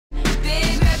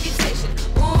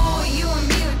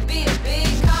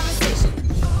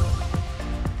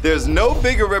There's no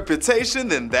bigger reputation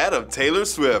than that of Taylor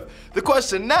Swift. The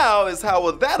question now is, how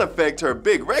will that affect her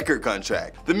big record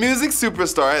contract? The music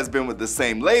superstar has been with the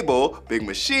same label, Big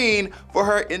Machine, for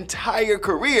her entire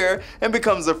career and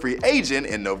becomes a free agent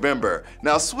in November.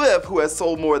 Now Swift, who has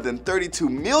sold more than 32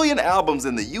 million albums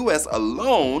in the US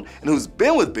alone and who's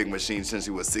been with Big Machine since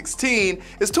she was 16,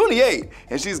 is 28,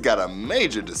 and she's got a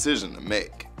major decision to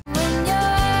make.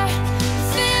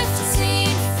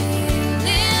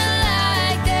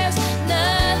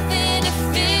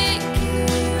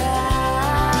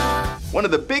 One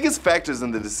of the biggest factors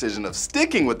in the decision of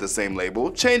sticking with the same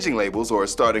label, changing labels, or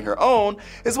starting her own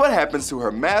is what happens to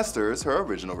her masters, her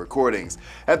original recordings.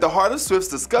 At the heart of Swift's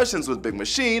discussions with Big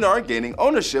Machine are gaining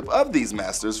ownership of these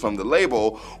masters from the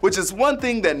label, which is one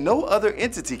thing that no other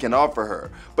entity can offer her.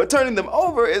 But turning them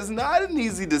over is not an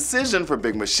easy decision for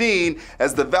Big Machine,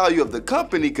 as the value of the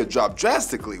company could drop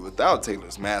drastically without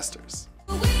Taylor's masters.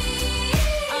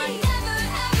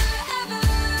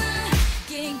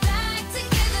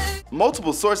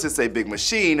 Multiple sources say Big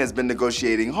Machine has been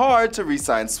negotiating hard to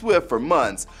re-sign Swift for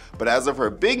months, but as of her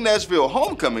big Nashville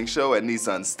homecoming show at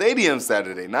Nissan Stadium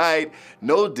Saturday night,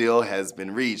 no deal has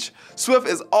been reached. Swift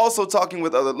is also talking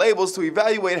with other labels to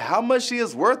evaluate how much she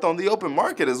is worth on the open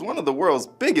market as one of the world's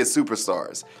biggest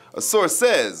superstars. A source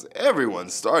says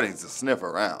everyone's starting to sniff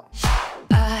around.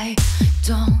 I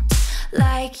don't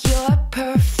like your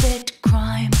perfect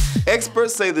crime.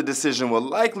 Experts say the decision will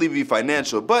likely be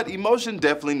financial, but emotion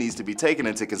definitely needs to be taken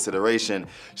into consideration.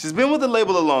 She's been with the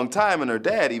label a long time, and her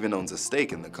dad even owns a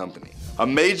stake in the company. A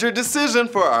major decision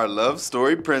for our love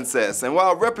story princess. And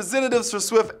while representatives for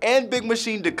Swift and Big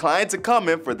Machine declined to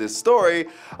comment for this story,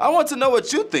 I want to know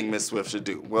what you think Miss Swift should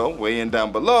do. Well, weigh in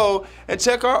down below and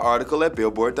check our article at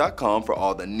Billboard.com for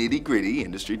all the nitty-gritty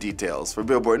industry details. For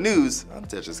Billboard News, I'm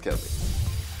Tetris Kelly.